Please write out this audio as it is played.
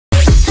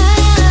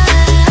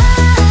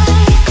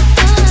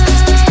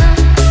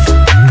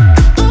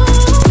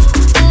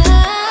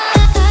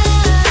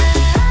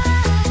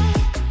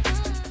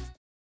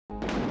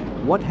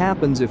What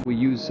happens if we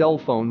use cell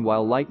phone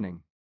while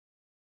lightning?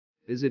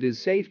 Is it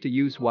safe to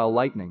use while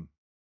lightning?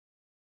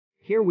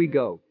 Here we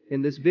go.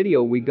 In this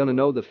video we gonna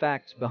know the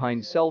facts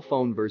behind cell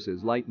phone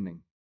versus lightning.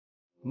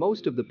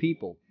 Most of the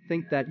people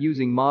think that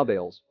using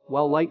mobiles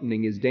while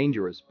lightning is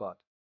dangerous, but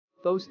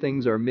those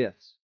things are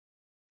myths.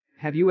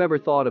 Have you ever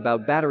thought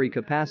about battery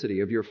capacity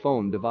of your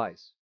phone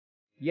device?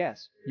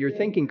 Yes, you're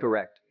thinking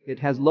correct. It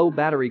has low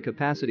battery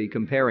capacity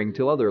comparing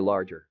to other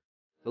larger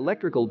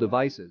electrical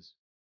devices.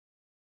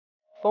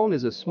 Phone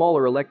is a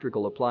smaller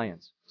electrical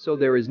appliance, so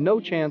there is no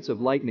chance of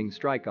lightning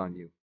strike on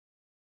you.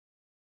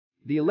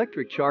 The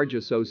electric charge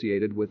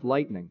associated with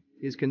lightning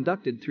is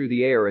conducted through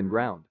the air and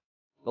ground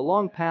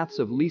along paths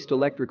of least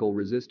electrical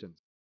resistance.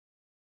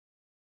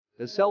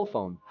 A cell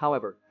phone,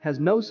 however, has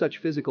no such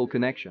physical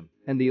connection,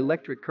 and the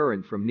electric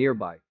current from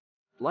nearby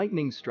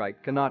lightning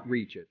strike cannot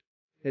reach it.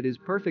 It is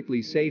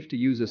perfectly safe to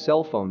use a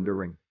cell phone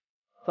during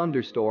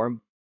thunderstorm.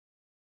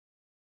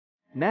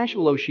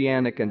 National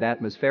Oceanic and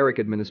Atmospheric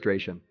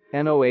Administration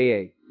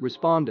 (NOAA)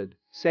 responded,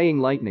 saying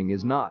lightning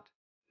is not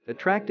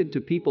attracted to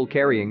people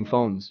carrying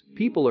phones.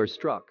 People are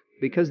struck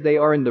because they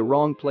are in the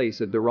wrong place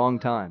at the wrong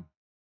time.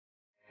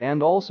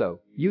 And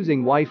also,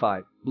 using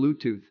Wi-Fi,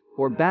 Bluetooth,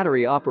 or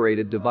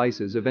battery-operated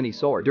devices of any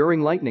sort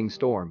during lightning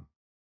storm.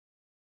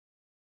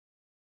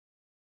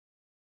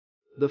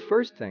 The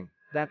first thing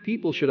that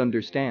people should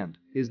understand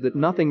is that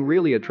nothing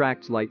really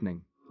attracts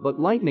lightning. But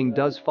lightning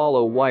does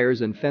follow wires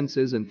and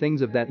fences and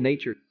things of that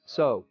nature,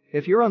 so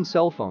if you're on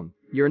cell phone,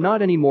 you're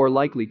not any more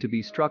likely to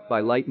be struck by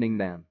lightning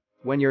than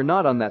when you're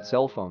not on that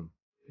cell phone.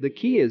 The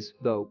key is,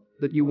 though,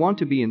 that you want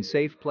to be in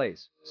safe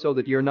place so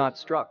that you're not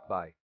struck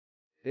by.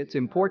 It's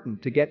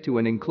important to get to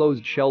an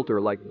enclosed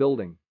shelter-like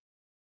building.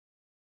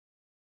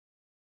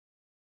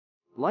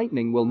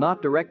 Lightning will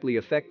not directly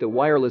affect the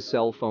wireless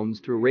cell phones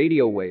through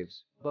radio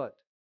waves, but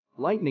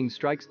lightning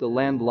strikes the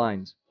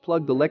landlines,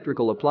 plugged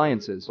electrical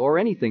appliances, or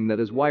anything that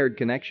has wired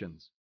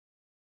connections.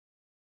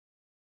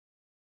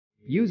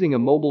 Using a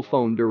mobile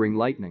phone during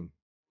lightning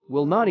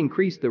will not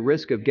increase the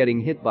risk of getting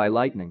hit by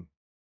lightning.